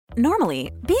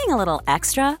Normally, being a little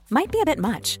extra might be a bit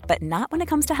much, but not when it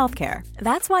comes to healthcare.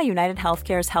 That's why United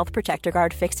Healthcare's Health Protector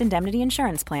Guard fixed indemnity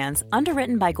insurance plans,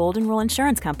 underwritten by Golden Rule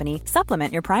Insurance Company,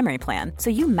 supplement your primary plan so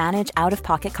you manage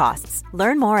out-of-pocket costs.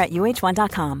 Learn more at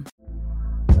uh1.com.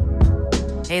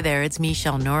 Hey there, it's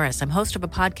Michelle Norris. I'm host of a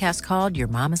podcast called Your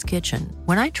Mama's Kitchen.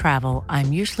 When I travel,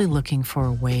 I'm usually looking for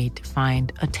a way to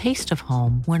find a taste of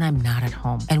home when I'm not at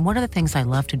home. And one of the things I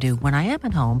love to do when I am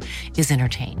at home is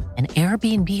entertain. And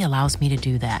Airbnb allows me to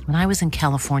do that. When I was in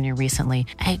California recently,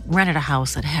 I rented a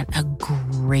house that had a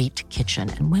great kitchen.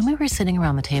 And when we were sitting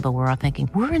around the table, we're all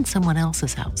thinking, we're in someone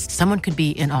else's house. Someone could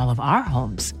be in all of our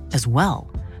homes as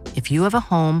well. If you have a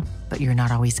home, but you're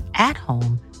not always at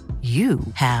home, you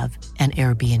have an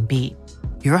Airbnb.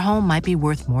 Your home might be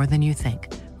worth more than you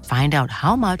think. Find out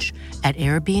how much at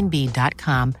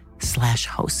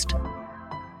airbnb.com/host.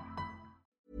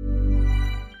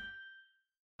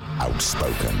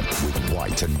 Outspoken with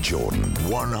White and Jordan.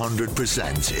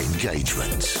 100%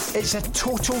 engagement. It's a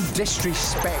total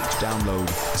disrespect. Download,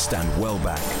 stand well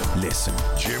back, listen.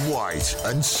 Jim White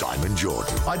and Simon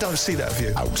Jordan. I don't see that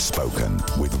view. Outspoken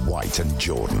with White and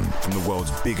Jordan. From the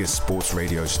world's biggest sports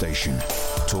radio station,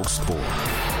 Talk Sport.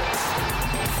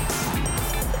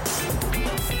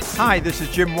 Hi, this is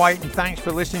Jim White, and thanks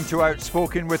for listening to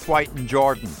Outspoken with White and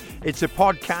Jordan. It's a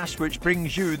podcast which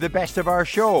brings you the best of our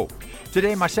show.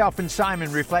 Today, myself and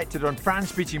Simon reflected on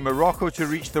France beating Morocco to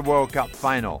reach the World Cup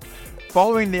final.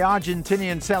 Following the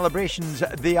Argentinian celebrations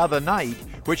the other night,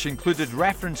 which included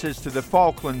references to the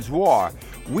Falklands War,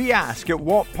 we ask at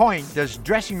what point does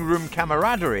dressing room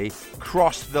camaraderie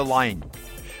cross the line?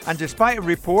 And despite a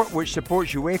report which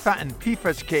supports UEFA and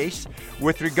FIFA's case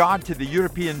with regard to the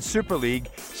European Super League,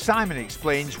 Simon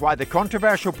explains why the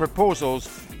controversial proposals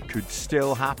could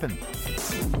still happen.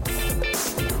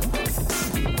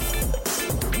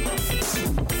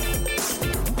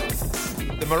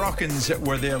 The Moroccans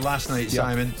were there last night,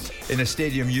 Simon, in a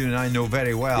stadium you and I know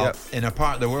very well, in a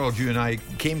part of the world you and I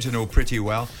came to know pretty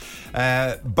well.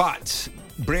 But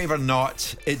brave or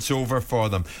not, it's over for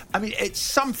them. I mean, it's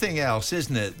something else,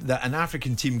 isn't it, that an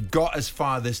African team got as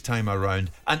far this time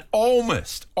around and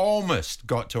almost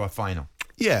got to a final.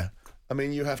 Yeah. I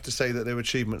mean, you have to say that their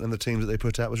achievement and the teams that they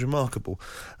put out was remarkable.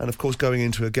 And, of course, going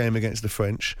into a game against the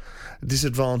French,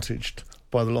 disadvantaged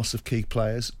by the loss of key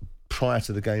players prior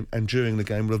to the game and during the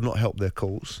game would have not helped their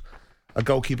cause. A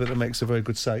goalkeeper that makes a very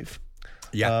good save.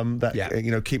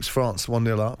 Keeps France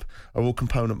 1-0 up, are all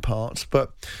component parts.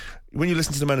 But when you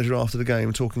listen to the manager after the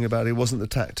game talking about it wasn't the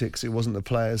tactics, it wasn't the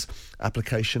players'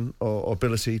 application or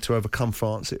ability to overcome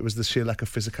France, it was the sheer lack of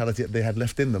physicality that they had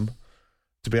left in them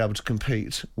to be able to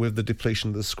compete with the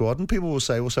depletion of the squad. And people will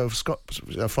say also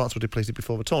France were depleted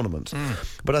before the tournament.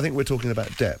 But I think we're talking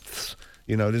about depths.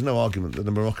 You know, there's no argument that the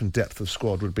Moroccan depth of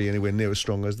squad would be anywhere near as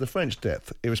strong as the French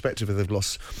depth, irrespective if they've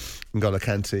lost N'Golo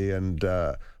Kante and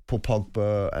Paul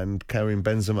Pogba and Karim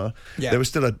Benzema. There was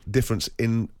still a difference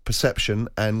in perception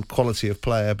and quality of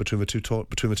player between the two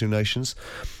nations.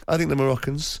 I think the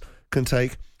Moroccans can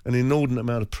take an inordinate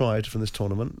amount of pride from this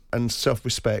tournament and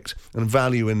self-respect and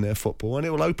value in their football, and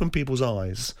it will open people's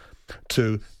eyes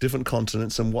to different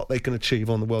continents and what they can achieve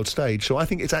on the world stage. So I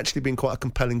think it's actually been quite a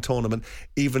compelling tournament,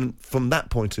 even from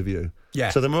that point of view.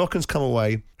 So the Moroccans come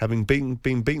away having been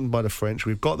beaten by the French.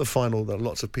 We've got the final that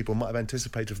lots of people might have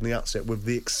anticipated from the outset, with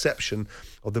the exception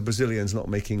of the Brazilians not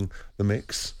making the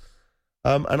mix.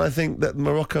 And I think that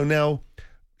Morocco now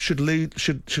should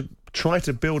try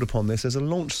to build upon this as a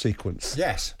launch sequence.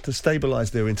 To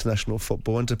stabilise their international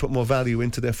football and to put more value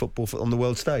into their football on the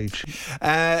world stage.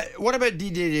 What about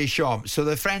Didier Deschamps? So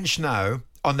the French now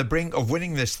on the brink of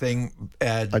winning this thing.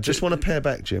 I just want to pair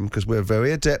back, Jim, because we're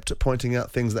very adept at pointing out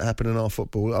things that happen in our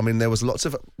football. I mean, there was lots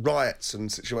of riots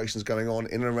and situations going on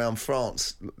in and around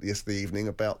France yesterday evening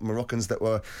about Moroccans that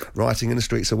were rioting in the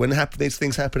streets. So when these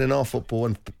things happen in our football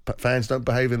and fans don't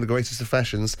behave in the greatest of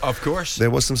fashions, of course,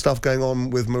 there was some stuff going on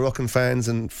with Moroccan fans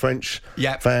and French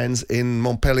fans in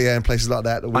Montpellier and places like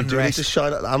that. We do need to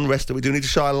shine unrest that we do need to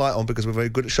shine a light on, because we're very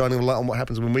good at shining a light on what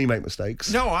happens when we make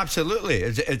mistakes. No, absolutely,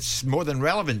 it's more than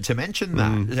relevant to mention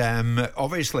that.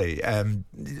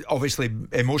 Obviously,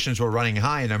 emotions were running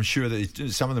high, and I'm sure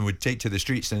that some of them would take to the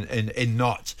streets in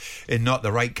not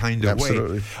the right kind of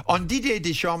way. On Didier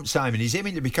Deschamps, Simon, he's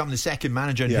aiming to become the second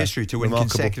manager in history to win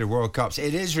consecutive World Cups.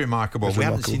 It is remarkable. We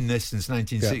haven't seen this since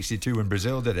 1962 when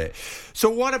Brazil did it. So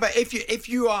what about if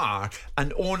you are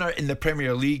an owner in the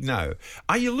Premier League now?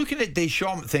 Are you looking at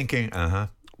Deschamps thinking,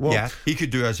 he could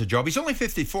do us a job? He's only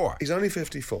 54. He's only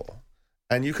 54.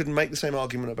 And you could make the same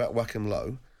argument about Joachim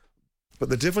Low. But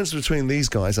the difference between these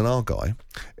guys and our guy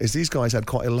is these guys had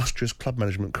quite illustrious club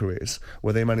management careers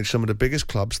where they managed some of the biggest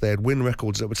clubs. They had win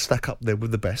records that would stack up there with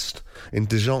the best. In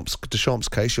Deschamps'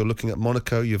 case, you're looking at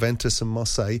Monaco, Juventus and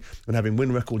Marseille and having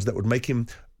win records that would make him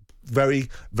very,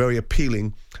 very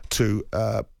appealing to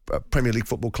Premier League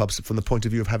football clubs from the point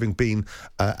of view of having been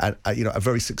a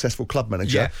very successful club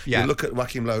manager. You look at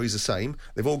Joachim Low, he's the same.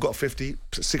 They've all got 50,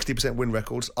 60% win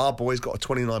records. Our boy's got a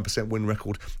 29% win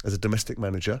record as a domestic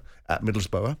manager at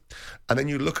Middlesbrough. And then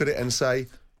you look at it and say,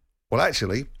 well,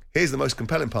 actually, here's the most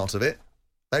compelling part of it.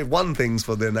 They've won things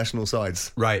for their national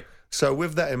sides. Right. So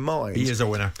with that in mind... He is a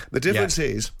winner. The difference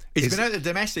is... He's been out of the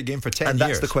domestic game for 10 years. And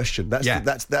that's the question.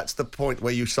 That's the point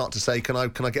where you start to say, can I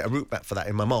get a route back for that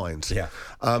in my mind? Yeah.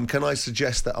 Can I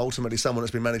suggest that ultimately someone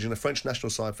that's been managing a French national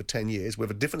side for 10 years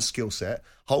with a different skill set,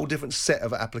 whole different set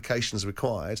of applications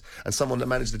required, and someone that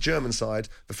managed the German side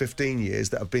for 15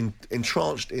 years that have been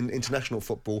entrenched in international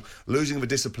football, losing the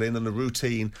discipline and the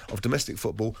routine of domestic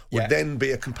football, would then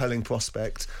be a compelling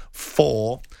prospect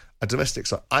for... a domestic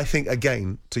side. I think,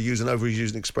 again, to use an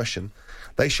overused expression,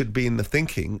 they should be in the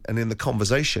thinking and in the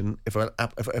conversation if a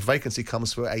vacancy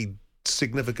comes for a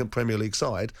significant Premier League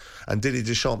side and Didier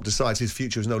Deschamps decides his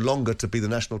future is no longer to be the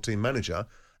national team manager.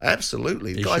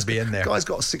 Absolutely. He should be in there. The guy's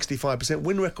got a 65%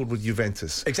 win record with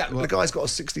Juventus. Exactly. The guy's got a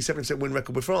 67% win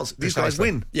record with France. These guys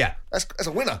win. Yeah. That's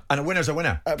a winner. And a winner's a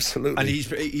winner. Absolutely. And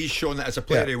he's shown that as a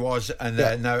player he was, and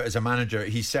now as a manager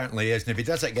he certainly is. And if he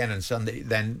does it again on Sunday,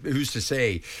 then who's to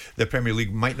say the Premier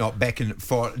League might not beckon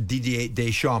for Didier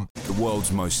Deschamps? The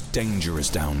world's most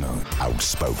dangerous download.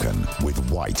 Outspoken with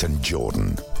White and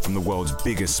Jordan. From the world's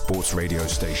biggest sports radio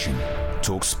station,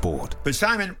 Talk Sport. But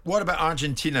Simon, what about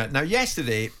Argentina? Now,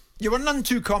 yesterday, you were none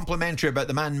too complimentary about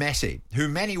the man Messi, who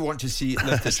many want to see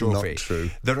lift the trophy. Not true.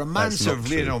 The romance of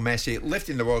Lionel Messi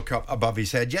lifting the World Cup above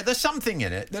his head. Yeah, there's something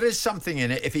in it. There is something in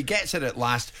it. If he gets it at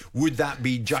last, would that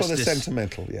be justice? For the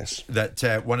sentimental, yes.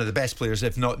 That one of the best players,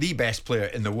 if not the best player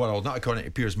in the world, not according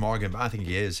to Piers Morgan, but I think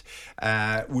he is,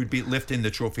 would be lifting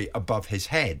the trophy above his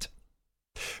head.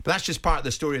 But that's just part of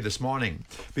the story this morning,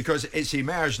 because it's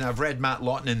emerged, and I've read Matt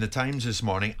Lawton in the Times this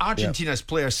morning. Argentina's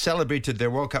players celebrated their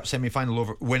World Cup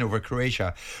semi-final win over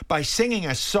Croatia by singing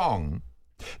a song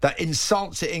that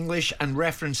insults the English and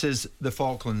references the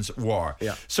Falklands War.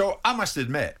 Yeah. So I must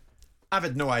admit, I've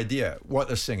had no idea what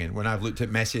they're singing when I've looked at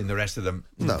Messi and the rest of them,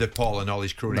 DePaul and all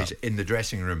his cronies in the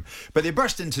dressing room. But they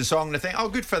burst into song and I think, oh,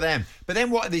 good for them. But then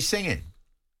what are they singing?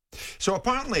 So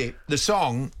apparently the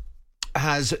song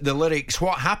has the lyrics,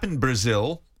 "What happened,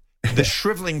 Brazil? The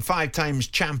shriveling 5 times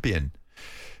champion.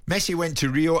 Messi went to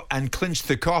Rio and clinched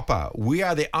the Copa. We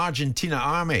are the Argentina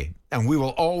army, and we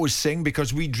will always sing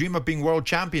because we dream of being world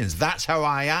champions. That's how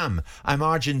I am. I'm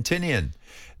Argentinian.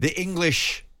 The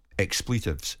English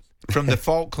expletives from the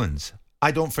Falklands.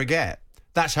 I don't forget.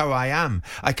 That's how I am.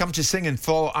 I come to sing and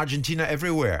follow Argentina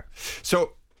everywhere."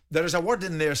 So there is a word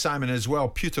in there, Simon, as well,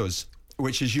 putos,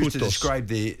 which is used to describe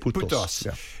the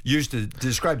used to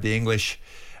describe the English.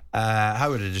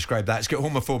 How would I describe that? It's got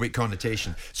homophobic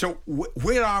connotation. So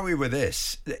where are we with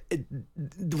this?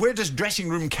 Where does dressing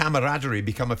room camaraderie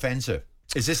become offensive?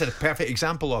 Is this a perfect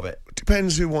example of it?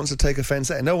 Depends who wants to take offence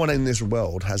at it. No one in this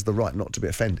world has the right not to be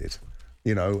offended.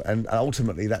 You know, and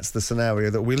ultimately that's the scenario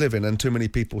that we live in, and too many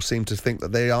people seem to think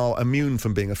that they are immune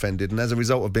from being offended, and as a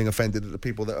result of being offended, that the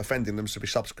people that are offending them should be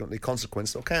subsequently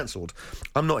consequenced or cancelled.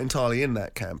 I'm not entirely in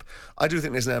that camp. I do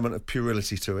think there's an element of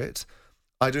puerility to it.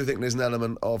 I do think there's an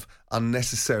element of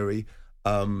unnecessary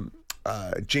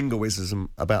jingoism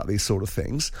about these sort of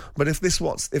things. But if this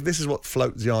is what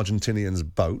floats the Argentinians'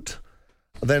 boat,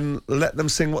 then let them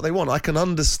sing what they want. I can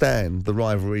understand the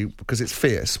rivalry because it's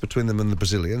fierce between them and the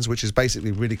Brazilians, which is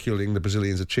basically ridiculing the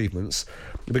Brazilians' achievements,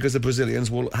 because the Brazilians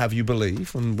will have you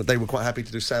believe, and they were quite happy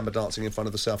to do samba dancing in front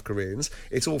of the South Koreans.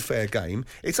 It's all fair game.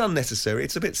 It's unnecessary.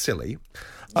 It's a bit silly.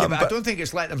 But I don't think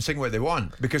it's let them sing what they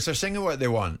want, because they're singing what they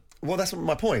want. Well, that's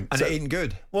my point. And it ain't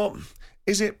good. Well,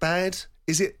 is it bad?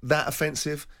 Is it that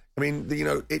offensive? I mean, you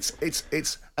know, it's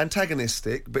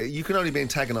antagonistic, but you can only be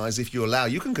antagonised if you allow.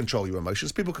 You can control your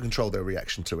emotions. People can control their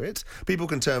reaction to it. People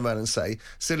can turn around and say,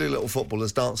 silly little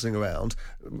footballers dancing around,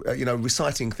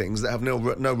 reciting things that have no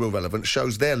real relevance,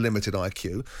 shows their limited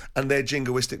IQ and their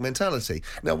jingoistic mentality.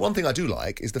 Now, one thing I do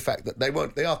like is the fact that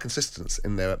they are consistent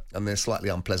in their slightly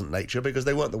unpleasant nature, because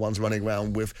they weren't the ones running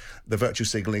around with the virtue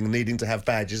signalling, needing to have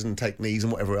badges and take knees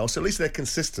and whatever else. So at least they're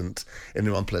consistent in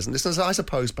their unpleasantness. And I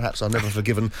suppose perhaps I've never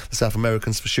forgiven the South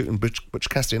Americans for shooting Butch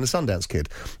Cassidy and the Sundance Kid.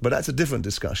 But that's a different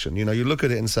discussion. You know, you look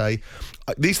at it and say,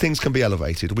 these things can be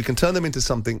elevated. We can turn them into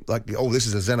something like, oh, this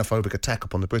is a xenophobic attack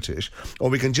upon the British.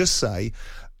 Or we can just say,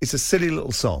 it's a silly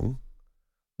little song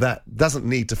that doesn't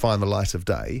need to find the light of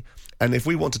day. And if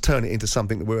we want to turn it into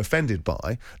something that we're offended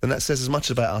by, then that says as much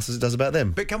about us as it does about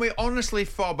them. But can we honestly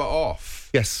fob it off?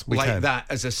 Yes, we like can. that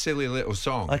as a silly little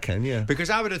song? I can, yeah. Because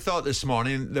I would have thought this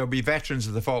morning there'll be veterans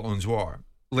of the Falklands War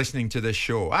listening to this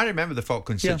show. I remember the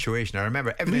Falklands situation. I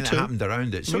remember everything that happened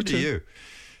around it. So do you.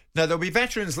 Now, there'll be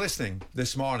veterans listening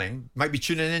this morning, might be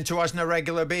tuning in to us on a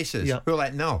regular basis. Yeah. Who are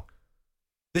like, no,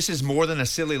 this is more than a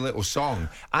silly little song.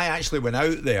 I actually went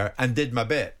out there and did my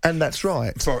bit. And that's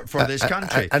right. For this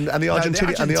country. And the Now,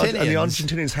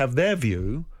 Argentinians have their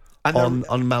view on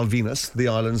Malvinas, the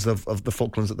islands of the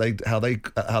Falklands, how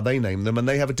they name them, and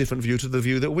they have a different view to the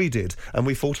view that we did. And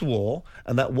we fought a war,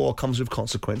 and that war comes with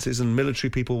consequences, and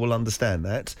military people will understand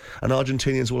that, and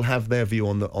Argentinians will have their view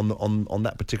on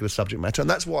that particular subject matter. And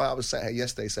that's why I was sat here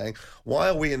yesterday saying, why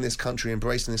are we in this country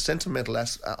embracing this sentimental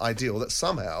ideal that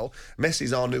somehow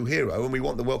Messi's our new hero and we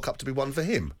want the World Cup to be won for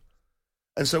him?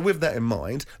 And so with that in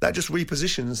mind, that just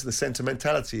repositions the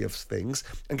sentimentality of things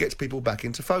and gets people back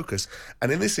into focus.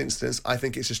 And in this instance, I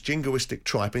think it's just jingoistic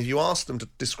tripe. And if you ask them to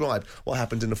describe what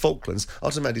happened in the Falklands,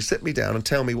 ultimately sit me down and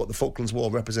tell me what the Falklands War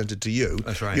represented to you.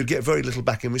 That's right. You'd get very little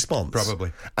back in response.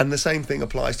 Probably. And the same thing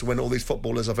applies to when all these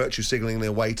footballers are virtue signalling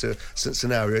their way to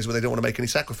scenarios where they don't want to make any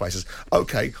sacrifices.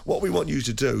 OK, what we want you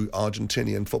to do,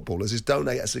 Argentinian footballers, is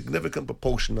donate a significant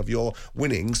proportion of your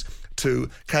winnings to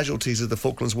casualties of the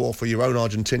Falklands War for your own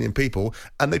Argentinian people,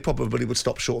 and they probably would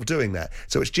stop short of doing that.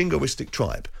 So it's jingoistic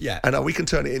tripe. Yeah. And we can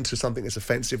turn it into something that's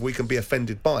offensive. We can be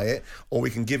offended by it, or we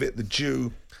can give it the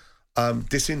due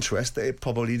disinterest that it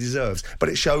probably deserves. But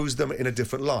it shows them in a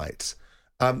different light.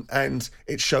 And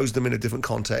it shows them in a different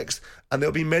context. And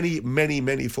there'll be many, many,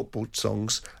 many football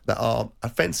songs that are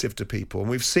offensive to people. And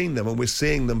we've seen them, and we're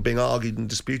seeing them being argued and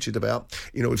disputed about.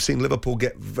 You know, we've seen Liverpool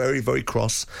get very, very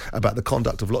cross about the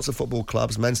conduct of lots of football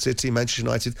clubs, Man City, Manchester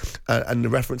United, and the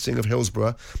referencing of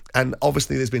Hillsborough. And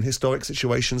obviously there's been historic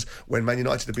situations when Man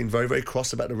United have been very, very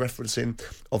cross about the referencing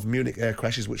of Munich air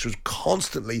crashes, which was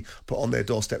constantly put on their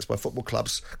doorsteps by football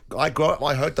clubs. I grew up,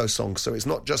 I heard those songs, so it's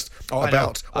not just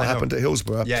about what happened at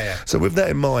Hillsborough. Yeah. So with that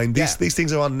in mind, these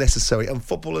things are unnecessary, and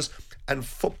footballers and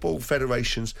football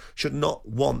federations should not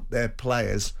want their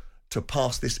players to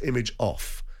pass this image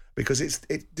off, because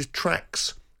it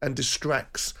detracts and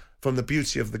distracts from the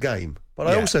beauty of the game. But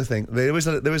I also think there is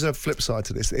a flip side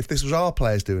to this. If this was our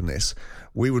players doing this,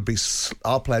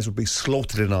 our players would be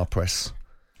slaughtered in our press.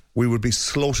 We would be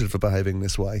slaughtered for behaving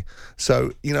this way.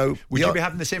 So, you know... Would you be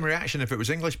having the same reaction if it was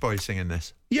English boys singing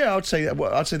this? Yeah, I'd say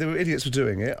they were idiots for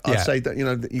doing it. I'd say that, you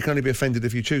know, that you can only be offended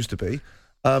if you choose to be,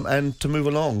 and to move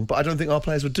along. But I don't think our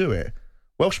players would do it.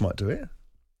 Welsh might do it.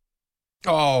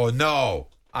 Oh, no.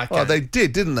 I can't. Well, they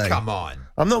did, didn't they? Come on.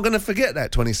 I'm not going to forget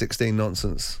that 2016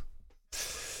 nonsense.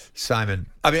 Simon,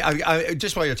 I mean, I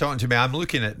just while you're talking to me, I'm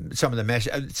looking at some of the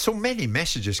messages. So many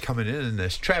messages coming in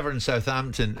this. Trevor in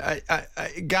Southampton.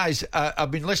 Guys,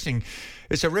 I've been listening.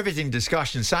 It's a riveting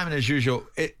discussion. Simon, as usual,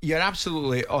 you're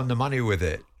absolutely on the money with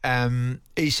it.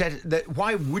 He said that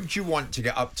why would you want to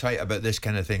get uptight about this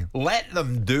kind of thing? Let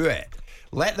them do it.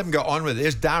 Let them get on with it.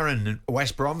 There's Darren,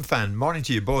 West Brom fan. Morning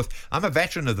to you both. I'm a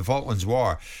veteran of the Falklands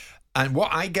War. And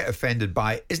what I get offended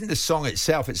by isn't the song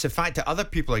itself, it's the fact that other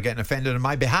people are getting offended on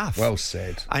my behalf. Well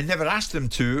said. I never asked them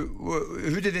to.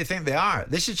 Who do they think they are?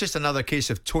 This is just another case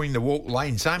of towing the woke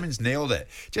line. Simon's nailed it.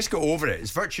 Just go over it.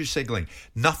 It's virtue signaling.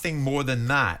 Nothing more than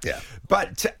that. Yeah.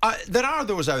 But there are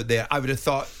those out there, I would have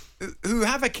thought, who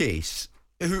have a case,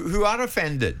 who are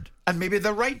offended. And maybe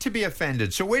they're right to be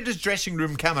offended. So where does dressing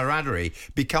room camaraderie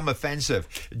become offensive?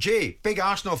 Jay, big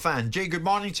Arsenal fan. Jay, good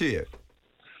morning to you.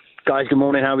 Guys, good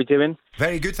morning. How are we doing?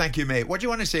 Very good, thank you, mate. What do you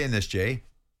want to say in this, Jay?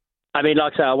 I mean,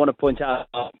 like I say, I want to point out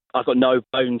I've got no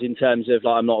bones in terms of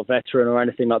I'm not a veteran or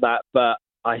anything like that. But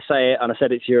I say it, and I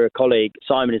said it to your colleague,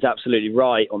 Simon is absolutely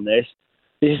right on this.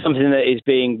 This is something that is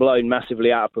being blown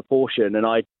massively out of proportion. And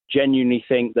I genuinely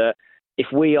think that if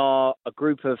we are a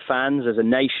group of fans as a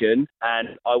nation,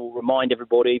 and I will remind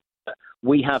everybody,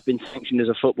 we have been sanctioned as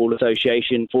a football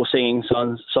association for singing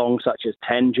songs such as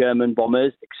 10 German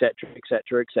Bombers, etc.,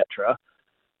 etc., etc.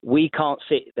 We can't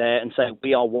sit there and say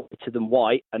we are whiter than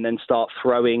white and then start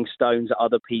throwing stones at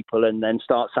other people and then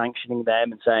start sanctioning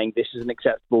them and saying this isn't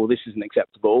acceptable, this isn't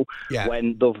acceptable,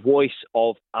 when the voice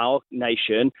of our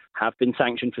nation have been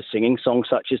sanctioned for singing songs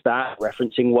such as that,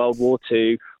 referencing World War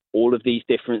II, all of these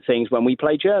different things when we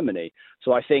play Germany.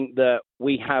 So I think that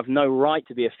we have no right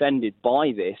to be offended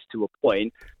by this to a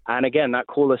point. And again, that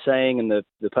caller saying and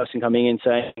the person coming in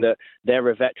saying that they're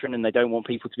a veteran and they don't want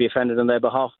people to be offended on their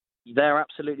behalf, they're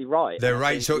absolutely right. They're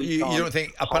right. So you don't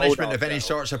think a punishment of any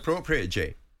sort is appropriate,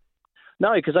 Jay?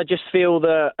 No, because I just feel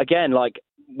that, again, like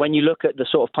when you look at the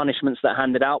sort of punishments that are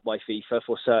handed out by FIFA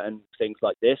for certain things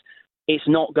like this, it's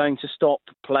not going to stop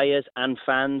players and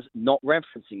fans not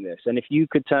referencing this. And if you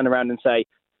could turn around and say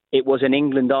it was an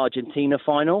England-Argentina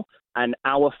final and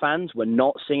our fans were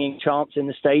not singing chants in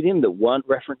the stadium that weren't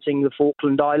referencing the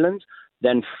Falkland Islands,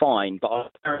 then fine. But I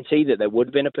guarantee that there would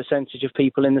have been a percentage of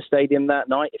people in the stadium that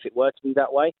night, if it were to be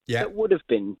that way, that would have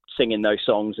been singing those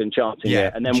songs and chanting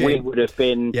it. And then we would have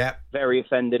been very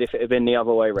offended if it had been the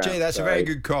other way around. Jay, that's a very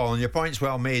good call, and your point's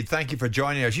well made. Thank you for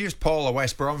joining us. Here's Paul, a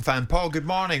West Brom fan. Paul, good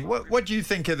morning. What do you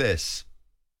think of this?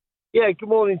 Yeah, good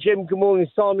morning, Jim. Good morning,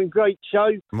 Simon. Great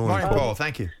show. Morning, Paul.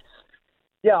 Thank you.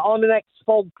 Yeah, I'm an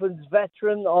ex-Falklands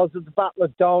veteran. I was at the Battle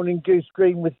of Darwin in Goose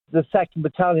Green with the 2nd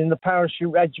Battalion, the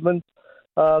Parachute Regiment.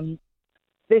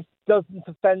 This doesn't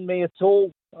offend me at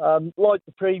all. Like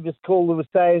the previous caller was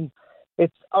saying,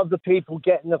 it's other people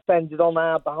getting offended on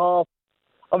our behalf.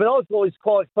 I mean, I thought it was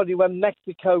quite funny when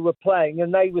Mexico were playing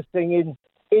and they were singing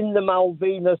 "In the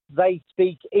Malvinas They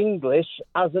Speak English"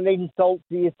 as an insult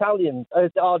to the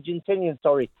Argentinians,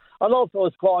 sorry. And I thought it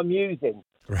was quite amusing.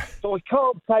 Right. So I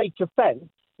can't take offence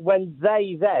when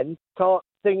they then can't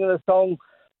sing a song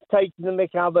taking the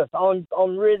mick out of us.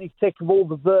 I'm really sick of all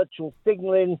the virtual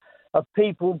signalling, of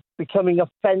people becoming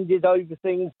offended over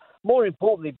things. More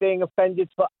importantly, being offended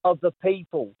for other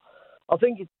people. I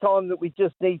think it's time that we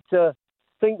just need to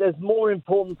think there's more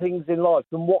important things in life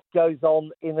than what goes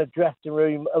on in a dressing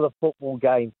room of a football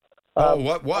game.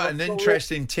 What an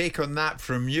interesting take on that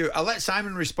from you. I'll let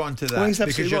Simon respond to that,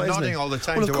 because you're nodding all the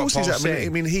time to what Paul's saying. I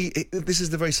mean, this is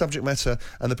the very subject matter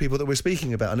and the people that we're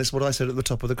speaking about, and it's what I said at the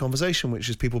top of the conversation, which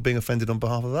is people being offended on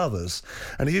behalf of others.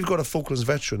 And if you've got a Falklands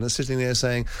veteran that's sitting there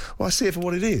saying, well, I see it for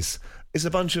what it is. It's a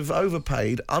bunch of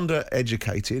overpaid,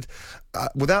 undereducated,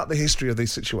 without the history of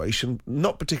this situation,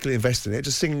 not particularly invested in it,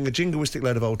 just singing a jingoistic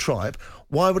load of old tripe.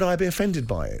 Why would I be offended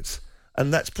by it?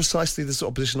 And that's precisely the sort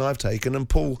of position I've taken, and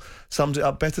Paul summed it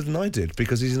up better than I did,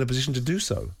 because he's in a position to do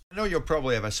so. I know you'll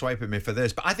probably have a swipe at me for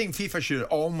this, but I think FIFA should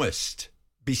almost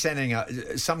be sending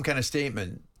some kind of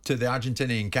statement to the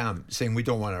Argentinian camp saying we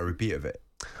don't want a repeat of it.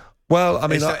 Well, I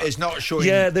mean, it's not showing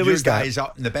your guys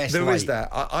up in the best light. There is that.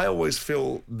 I always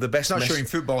feel the best. It's not showing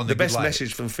football in the best light.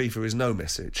 message from FIFA is no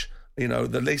message. You know,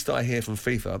 the least I hear from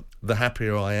FIFA, the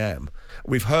happier I am.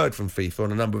 We've heard from FIFA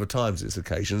on a number of times these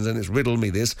occasions, and it's riddle me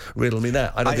this, riddle me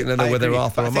that. I don't think they know whether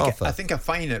Arthur or Martha. I think a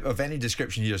fine of any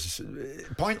description here is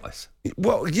pointless.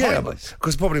 Well, yeah,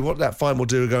 because probably what that fine will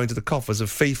do is go into the coffers of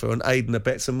FIFA and aid and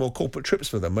abet some more corporate trips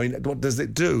for them. I mean, what does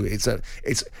it do? It's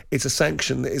a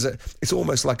sanction that it's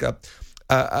almost like a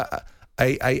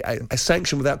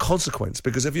sanction without consequence,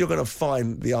 because if you're going to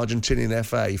fine the Argentinian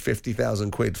FA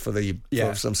 50,000 quid for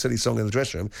some silly song in the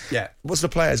dressing room, what the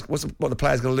players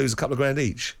going to lose? A couple of grand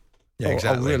each?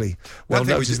 Exactly. Oh, really? Well,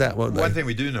 notice that, won't they? One thing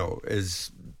we do know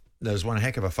is there's one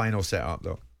heck of a final set up,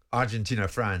 though.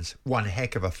 Argentina-France, one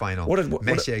heck of a final.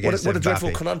 Messi against what a Mbappe.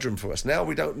 dreadful conundrum for us. Now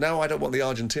I don't want the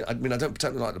Argentina. I mean, I don't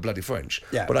particularly like the bloody French,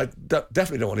 but I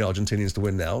definitely don't want the Argentinians to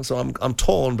win now. So I'm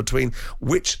torn between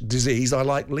which disease I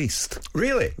like least.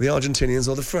 Really? The Argentinians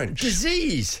or the French?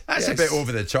 Disease? That's a bit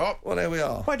over the top. Well, there we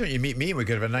are. Why don't you meet me and we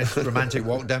could have a nice romantic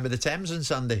walk down by the Thames on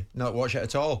Sunday? Not watch it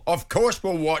at all. Of course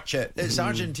we'll watch it. It's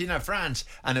Argentina-France,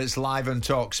 and it's live on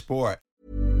Talk Sport.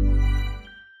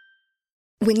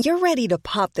 When you're ready to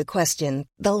pop the question,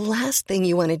 the last thing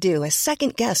you want to do is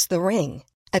second-guess the ring.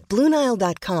 At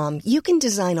BlueNile.com, you can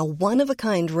design a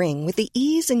one-of-a-kind ring with the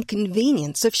ease and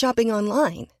convenience of shopping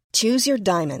online. Choose your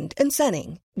diamond and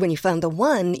setting. When you find the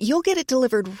one, you'll get it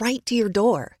delivered right to your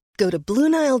door. Go to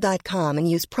BlueNile.com and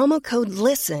use promo code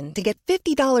LISTEN to get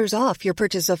 $50 off your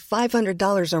purchase of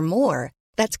 $500 or more.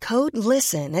 That's code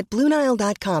LISTEN at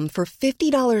BlueNile.com for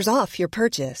 $50 off your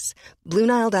purchase.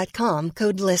 BlueNile.com,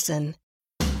 code LISTEN.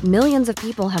 Millions of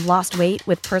people have lost weight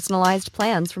with personalized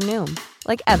plans from Noom.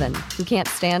 Like Evan, who can't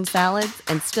stand salads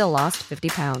and still lost 50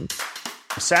 pounds.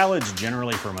 Salads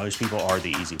generally for most people are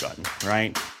the easy button,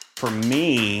 right? For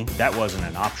me, that wasn't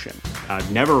an option. I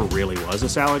never really was a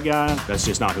salad guy. That's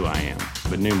just not who I am.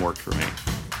 But Noom worked for me.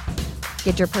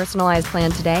 Get your personalized plan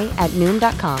today at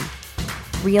Noom.com.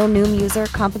 Real Noom user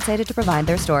compensated to provide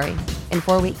their story. In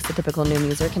 4 weeks, the typical Noom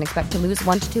user can expect to lose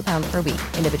 1 to 2 pounds per week.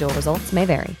 Individual results may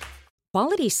vary.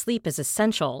 Quality sleep is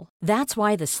essential. That's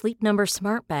why the Sleep Number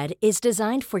Smart Bed is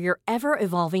designed for your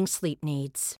ever-evolving sleep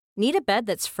needs. Need a bed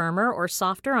that's firmer or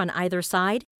softer on either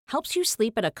side? Helps you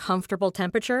sleep at a comfortable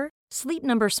temperature? Sleep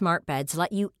Number Smart Beds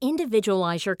let you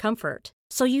individualize your comfort,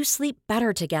 so you sleep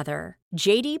better together.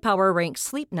 J.D. Power ranks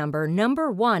Sleep Number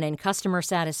 #1 in customer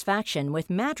satisfaction with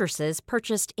mattresses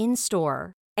purchased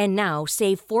in-store. And now,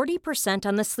 save 40%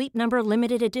 on the Sleep Number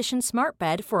Limited Edition Smart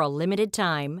Bed for a limited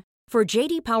time. For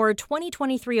JD Power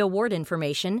 2023 award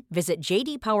information, visit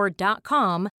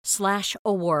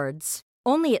jdpower.com/awards.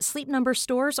 Only at Sleep Number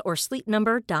stores or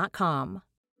sleepnumber.com.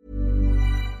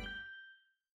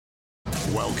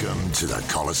 Welcome to the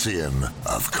Coliseum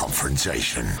of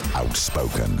Confrontation.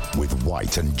 Outspoken with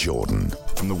White and Jordan.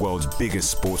 From the world's biggest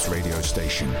sports radio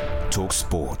station, Talk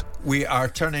Sport. We are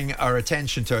turning our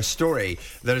attention to a story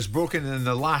that has broken in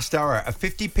the last hour. A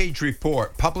 50-page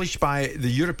report published by the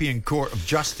European Court of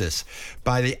Justice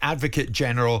by the Advocate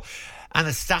General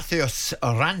Anastasios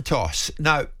Rantos.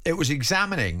 Now, it was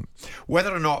examining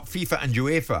whether or not FIFA and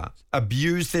UEFA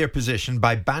abused their position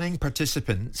by banning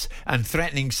participants and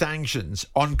threatening sanctions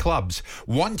on clubs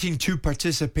wanting to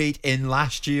participate in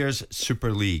last year's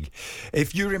Super League.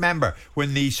 If you remember,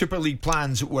 when the Super League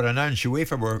plans were announced,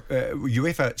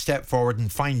 UEFA stepped forward and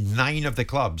fined 9 of the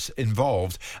clubs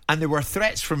involved, and there were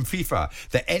threats from FIFA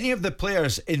that any of the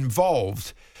players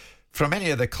involved from any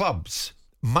of the clubs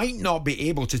might not be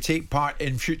able to take part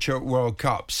in future World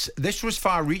Cups. This was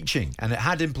far-reaching and it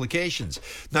had implications.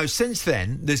 Now, since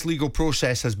then, this legal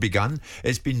process has begun.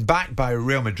 It's been backed by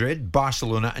Real Madrid,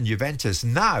 Barcelona and Juventus.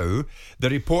 Now, the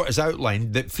report has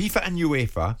outlined that FIFA and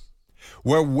UEFA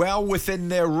were well within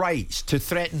their rights to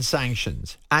threaten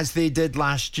sanctions, as they did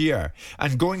last year.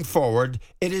 And going forward,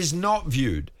 it is not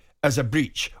viewed as a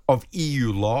breach of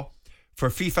EU law for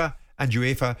FIFA and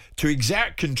UEFA to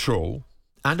exert control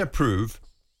and approve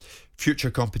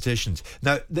future competitions.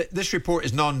 Now, this report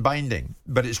is non-binding,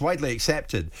 but it's widely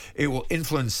accepted. It will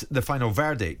influence the final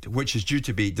verdict, which is due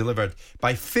to be delivered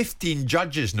by 15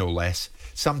 judges, no less,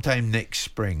 sometime next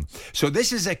spring. So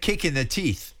this is a kick in the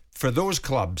teeth for those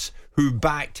clubs who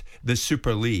backed the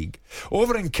Super League.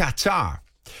 Over in Qatar,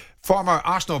 former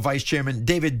Arsenal Vice-Chairman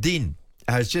David Dein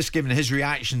has just given his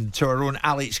reaction to our own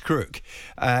Alex Crook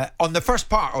on the first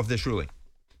part of this ruling.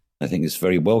 I think it's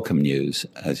very welcome news.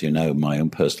 As you know, my own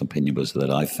personal opinion was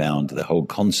that I found the whole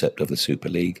concept of the Super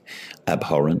League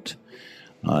abhorrent.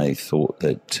 I thought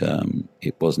that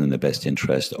it wasn't in the best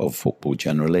interest of football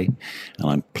generally, and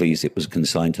I'm pleased it was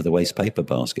consigned to the waste paper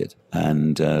basket.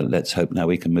 And let's hope now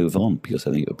we can move on, because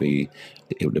I think it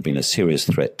would have been a serious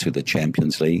threat to the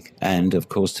Champions League and, of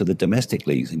course, to the domestic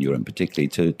leagues in Europe, particularly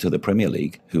to the Premier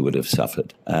League, who would have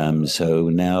suffered. So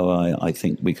now I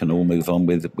think we can all move on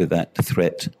with that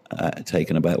threat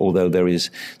taken about, although there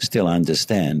is still, I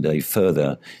understand, a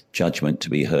further judgment to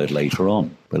be heard later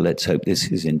on. But let's hope this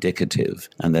is indicative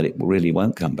and that it really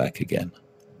won't come back again.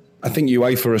 I think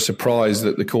UEFA are surprised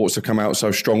that the courts have come out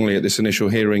so strongly at this initial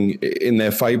hearing in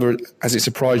their favour. Has it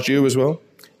surprised you as well?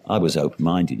 I was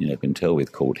open-minded, you can tell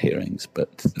with court hearings,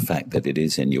 but the fact that it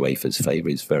is in UEFA's favour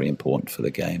is very important for the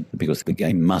game, because the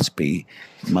game must be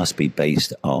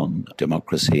based on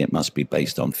democracy, it must be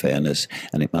based on fairness,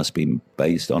 and it must be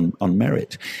based on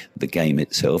merit. The game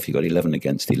itself, you've got 11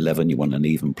 against 11, you want an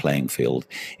even playing field.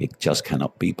 It just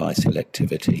cannot be by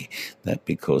selectivity, that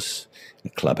because a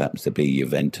club happens to be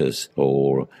Juventus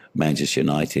or Manchester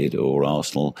United or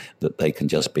Arsenal, that they can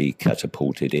just be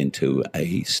catapulted into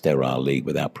a sterile league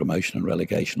without promotion and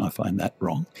relegation. I find that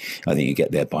wrong. I think you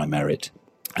get there by merit.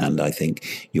 And I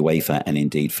think UEFA and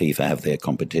indeed FIFA have their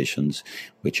competitions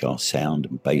which are sound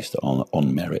and based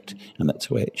on merit, and that's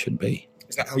the way it should be.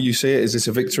 Is that how you see it? Is this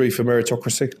a victory for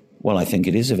meritocracy? Well, I think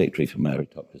it is a victory for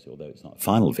meritocracy, although it's not a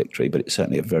final victory, but it's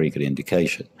certainly a very good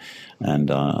indication, and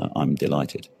I'm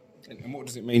delighted. And what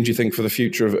does it mean, do you think, for the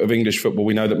future of English football?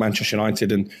 We know that Manchester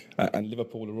United and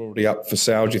Liverpool are already up for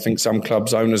sale. Do you think some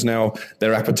clubs' owners now,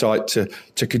 their appetite to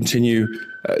continue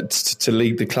to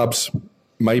lead the clubs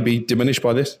may be diminished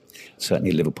by this?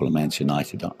 Certainly Liverpool and Manchester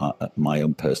United, my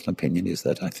own personal opinion is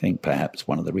that I think perhaps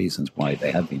one of the reasons why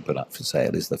they have been put up for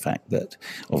sale is the fact that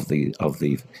of the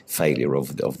failure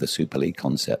of the Super League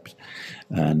concept.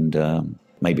 And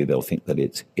maybe they'll think that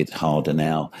it's harder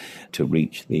now to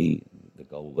reach the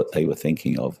goal that they were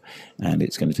thinking of, and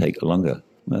it's going to take longer.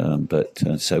 But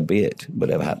so be it.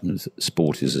 Whatever happens,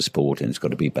 sport is a sport, and it's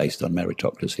got to be based on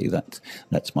meritocracy.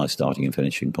 That's my starting and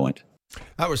finishing point.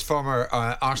 That was former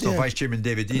Arsenal Vice-Chairman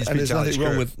David Dein. And there's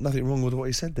nothing wrong with what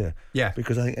he said there. Yeah.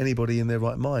 Because I think anybody in their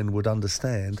right mind would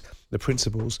understand the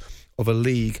principles of a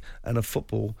league and a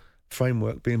football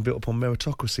framework being built upon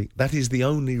meritocracy. That is the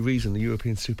only reason the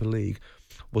European Super League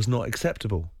was not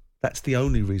acceptable. That's the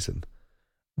only reason.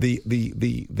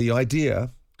 The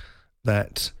idea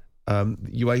that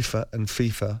UEFA and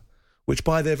FIFA, which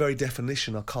by their very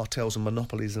definition are cartels and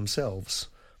monopolies themselves,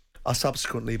 are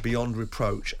subsequently beyond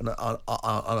reproach and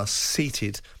are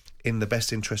seated in the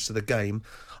best interests of the game,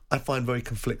 I find very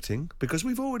conflicting, because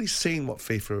we've already seen what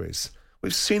FIFA is.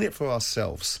 We've seen it for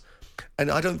ourselves.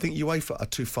 And I don't think UEFA are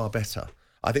too far better.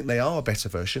 I think they are a better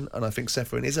version, and I think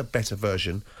Ceferin is a better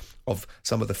version of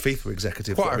some of the FIFA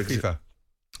executives. What are FIFA?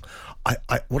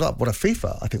 What are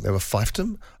FIFA? I think they're a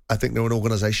fiefdom. I think they're an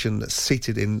organisation that's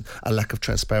seated in a lack of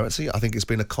transparency. I think it's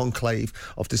been a conclave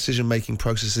of decision-making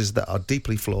processes that are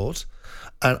deeply flawed.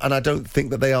 And I don't think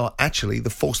that they are actually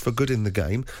the force for good in the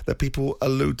game that people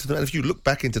allude to them. And if you look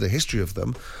back into the history of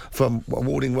them, from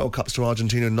awarding World Cups to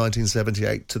Argentina in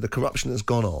 1978, to the corruption that's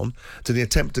gone on, to the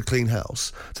attempt to clean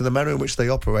house, to the manner in which they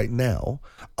operate now,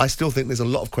 I still think there's a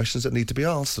lot of questions that need to be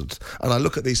answered. And I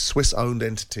look at these Swiss-owned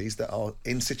entities that are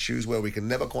in situs where we can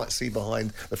never quite see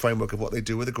behind the framework of what they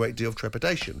do with a great deal of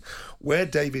trepidation. Where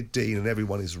David Dein and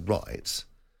everyone is right,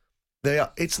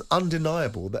 it's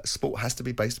undeniable that sport has to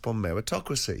be based upon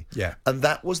meritocracy. Yeah. And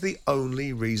that was the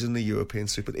only reason the European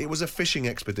Super... It was a fishing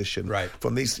expedition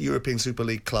from these European Super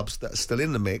League clubs that are still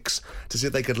in the mix to see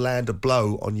if they could land a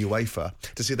blow on UEFA,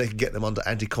 to see if they could get them under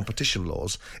anti-competition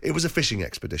laws. It was a fishing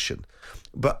expedition.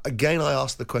 But again, I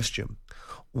ask the question,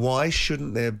 why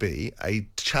shouldn't there be a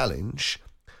challenge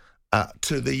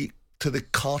to the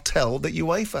cartel that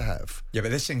UEFA have? Yeah,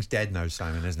 but this thing's dead now,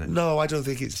 Simon, isn't it? No, I don't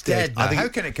think it's dead. I think how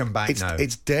can it come back now?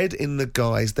 It's dead in the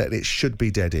guise that it should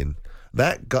be dead in.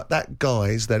 That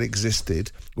guise that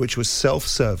existed, which was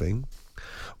self-serving,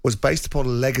 was based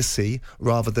upon legacy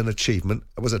rather than achievement.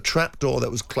 It was a trapdoor that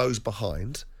was closed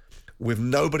behind, with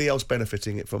nobody else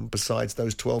benefiting it from besides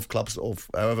those 12 clubs or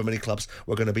however many clubs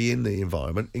were going to be in the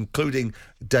environment, including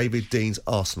David Dein's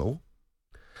Arsenal,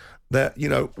 that,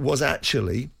 was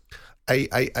actually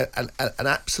an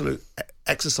absolute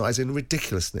exercise in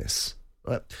ridiculousness.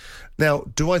 Right? Now,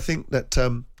 do I think that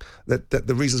that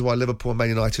the reasons why Liverpool and Man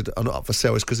United are not up for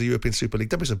sale is because of the European Super League?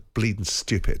 That was bleeding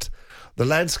stupid. The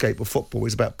landscape of football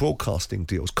is about broadcasting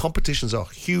deals. Competitions are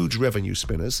huge revenue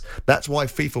spinners. That's why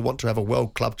FIFA want to have a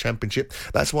World Club Championship.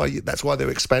 That's why they're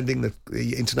expanding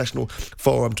the international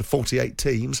forum to 48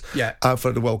 teams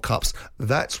for the World Cups.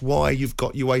 That's why you've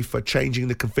got UEFA changing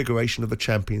the configuration of the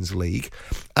Champions League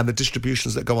and the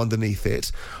distributions that go underneath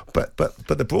it. But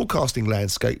the broadcasting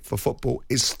landscape for football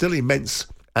is still immense.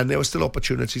 And there are still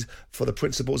opportunities for the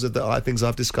principles of the things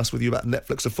I've discussed with you about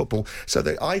Netflix of football. So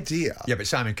the idea... Yeah, but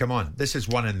Simon, come on. This is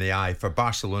one in the eye for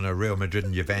Barcelona, Real Madrid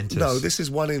and Juventus. No, this is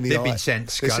one in the eye. They've been sent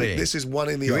scurrying. This is one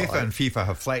in the eye. UEFA and FIFA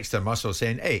have flexed their muscles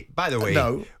saying, hey, by the way,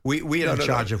 we're in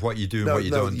charge of what you do and what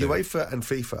you don't do. UEFA and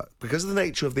FIFA, because of the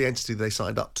nature of the entity they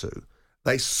signed up to,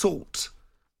 they sought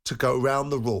to go around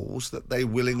the rules that they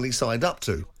willingly signed up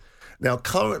to. Now,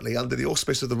 currently, under the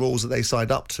auspice of the rules that they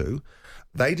signed up to,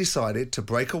 they decided to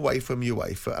break away from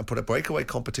UEFA and put a breakaway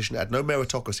competition that had no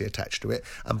meritocracy attached to it.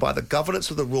 And by the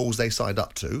governance of the rules they signed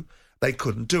up to, they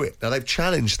couldn't do it. Now, they've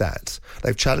challenged that.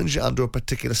 They've challenged it under a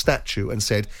particular statute and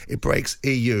said it breaks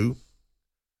EU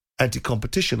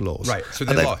anti-competition laws. Right, so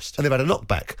they lost. And they've had a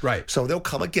knockback. Right. So they'll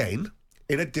come again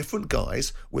in a different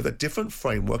guise, with a different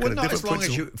framework and a different principle.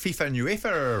 As long as FIFA and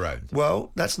UEFA are around.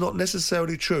 Well, that's not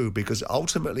necessarily true, because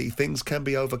ultimately things can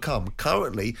be overcome.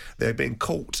 Currently, they're being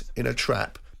caught in a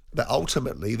trap that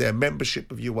ultimately their membership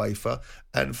of UEFA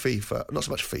and FIFA, not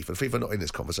so much FIFA not in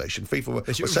this conversation. FIFA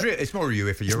it's more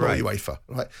UEFA, you're right. More UEFA,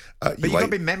 right? But you've got to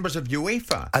be members of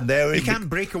UEFA. And you can't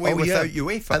break away without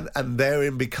UEFA. And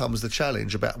therein becomes the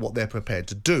challenge about what they're prepared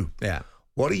to do. Yeah.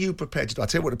 What are you prepared to do? I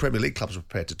tell you what the Premier League clubs were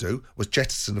prepared to do was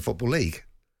jettison the Football League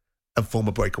and form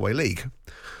a breakaway league.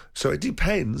 So it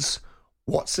depends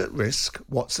what's at risk,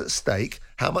 what's at stake,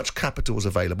 how much capital is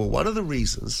available. One of the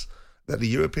reasons that the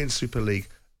European Super League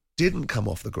didn't come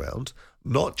off the ground,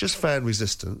 not just fan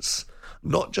resistance,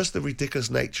 not just the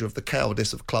ridiculous nature of the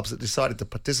cowardice of clubs that decided to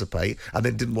participate and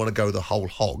then didn't want to go the whole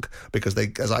hog because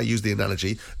they, as I use the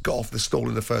analogy, got off the stall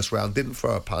in the first round, didn't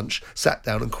throw a punch, sat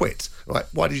down and quit. Right?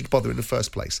 Why did you bother in the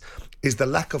first place? Is the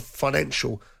lack of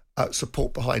financial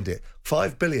support behind it.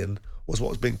 5 billion was what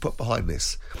was being put behind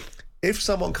this. If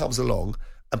someone comes along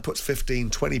and puts 15,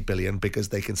 20 billion because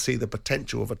they can see the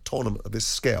potential of a tournament of this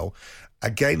scale,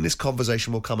 again, this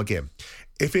conversation will come again.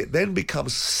 If it then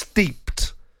becomes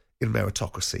steeped in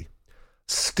meritocracy,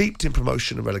 steeped in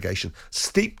promotion and relegation,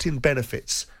 steeped in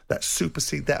benefits that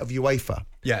supersede that of UEFA,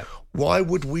 why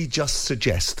would we just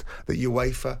suggest that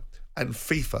UEFA and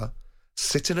FIFA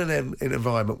sit in an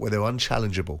environment where they're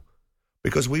unchallengeable?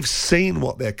 Because we've seen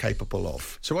what they're capable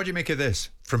of. So what do you make of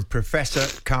this from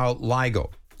Professor Carl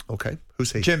Ligo? Okay,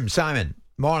 who's he? Jim, Simon,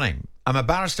 morning. I'm a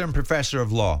barrister and professor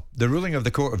of law. The ruling of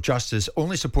the Court of Justice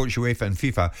only supports UEFA and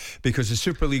FIFA because the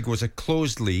Super League was a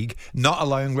closed league, not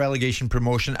allowing relegation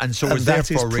promotion, and so was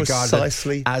therefore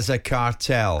regarded as a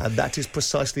cartel. And that is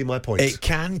precisely my point. It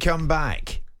can come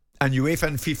back, and UEFA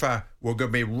and FIFA will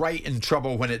be right in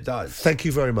trouble when it does. Thank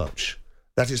you very much.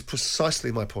 That is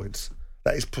precisely my point.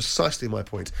 That is precisely my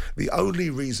point. The only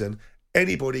reason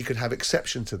anybody could have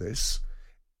exception to this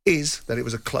is that it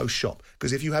was a closed shop.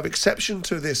 Because if you have exception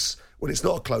to this when it's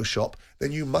not a closed shop,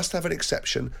 then you must have an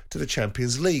exception to the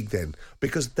Champions League then.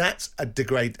 Because that's a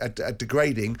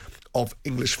degrading of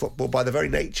English football by the very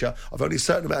nature of only a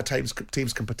certain amount of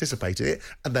teams can participate in it,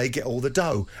 and they get all the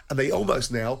dough. And they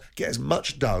almost now get as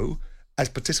much dough as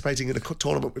participating in a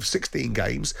tournament with 16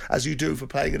 games as you do for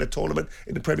playing in a tournament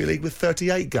in the Premier League with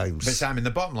 38 games. But Simon,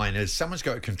 the bottom line is someone's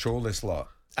got to control this lot.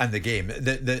 And the game,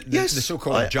 the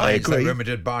so-called giants like Real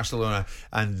Madrid, Barcelona,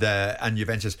 and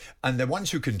Juventus, and the ones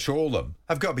who control them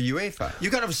have got to be UEFA.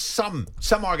 You've got to have some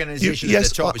organisation at the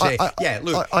top who say,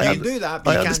 look, you can do that,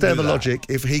 but I you understand can't do the that. logic.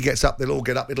 If he gets up, they'll all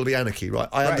get up. It'll be anarchy, right?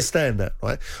 I understand that,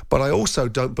 right? But I also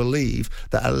don't believe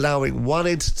that allowing one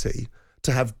entity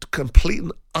to have complete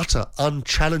and utter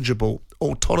unchallengeable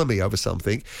autonomy over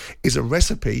something is a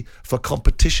recipe for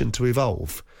competition to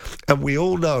evolve. And we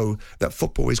all know that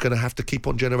football is going to have to keep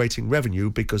on generating revenue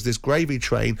because this gravy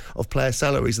train of player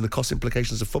salaries and the cost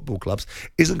implications of football clubs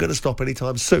isn't going to stop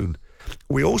anytime soon.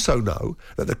 We also know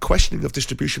that the questioning of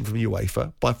distribution from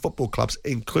UEFA by football clubs,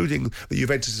 including the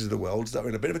Juventuses of the world, that are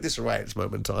in a bit of a disarray at this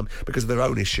moment in time because of their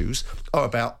own issues, are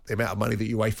about the amount of money that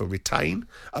UEFA retain,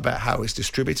 about how it's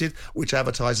distributed, which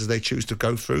advertisers they choose to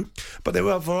go through. But there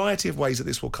are a variety of ways that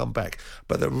this will come back.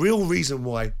 But the real reason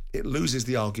why it loses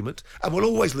the argument, and will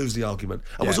always lose the argument,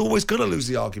 and was always going to lose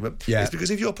the argument, is because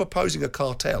if you're proposing a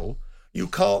cartel, you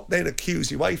can't then accuse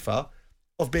UEFA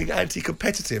of being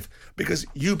anti-competitive, because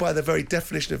you, by the very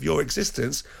definition of your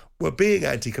existence, were being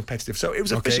anti-competitive. So it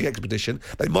was a fishing expedition.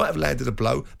 They might have landed a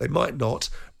blow, they might not,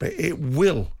 but it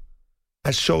will,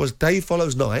 as sure as day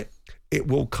follows night, it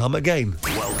will come again.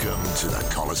 Welcome to the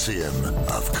Coliseum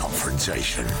of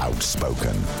Confrontation.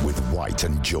 Outspoken with White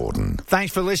and Jordan.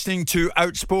 Thanks for listening to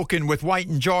Outspoken with White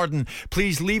and Jordan.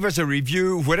 Please leave us a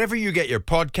review wherever you get your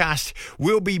podcast.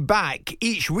 We'll be back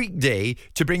each weekday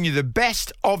to bring you the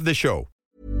best of the show.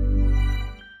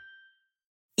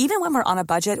 Even when we're on a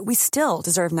budget, we still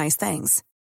deserve nice things.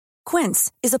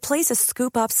 Quince is a place to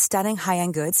scoop up stunning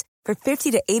high-end goods for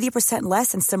 50 to 80%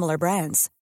 less than similar brands.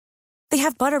 They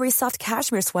have buttery soft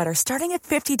cashmere sweaters starting at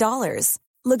 $50,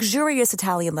 luxurious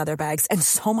Italian leather bags, and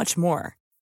so much more.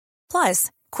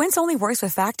 Plus, Quince only works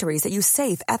with factories that use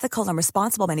safe, ethical, and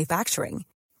responsible manufacturing.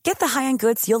 Get the high-end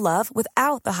goods you'll love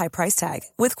without the high price tag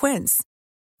with Quince.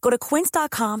 Go to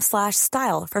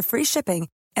quince.com/style for free shipping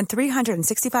and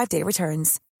 365-day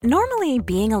returns. Normally,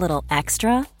 being a little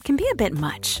extra can be a bit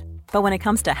much. But when it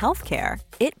comes to healthcare,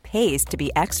 it pays to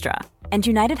be extra. And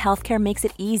United Healthcare makes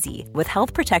it easy with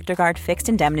Health Protector Guard fixed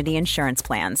indemnity insurance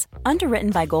plans. Underwritten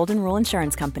by Golden Rule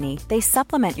Insurance Company, they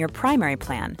supplement your primary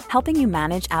plan, helping you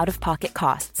manage out-of-pocket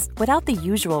costs without the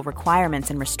usual requirements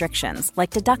and restrictions like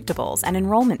deductibles and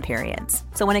enrollment periods.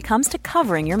 So when it comes to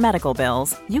covering your medical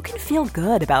bills, you can feel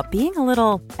good about being a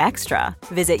little extra.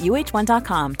 Visit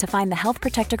UH1.com to find the Health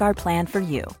Protector Guard plan for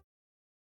you.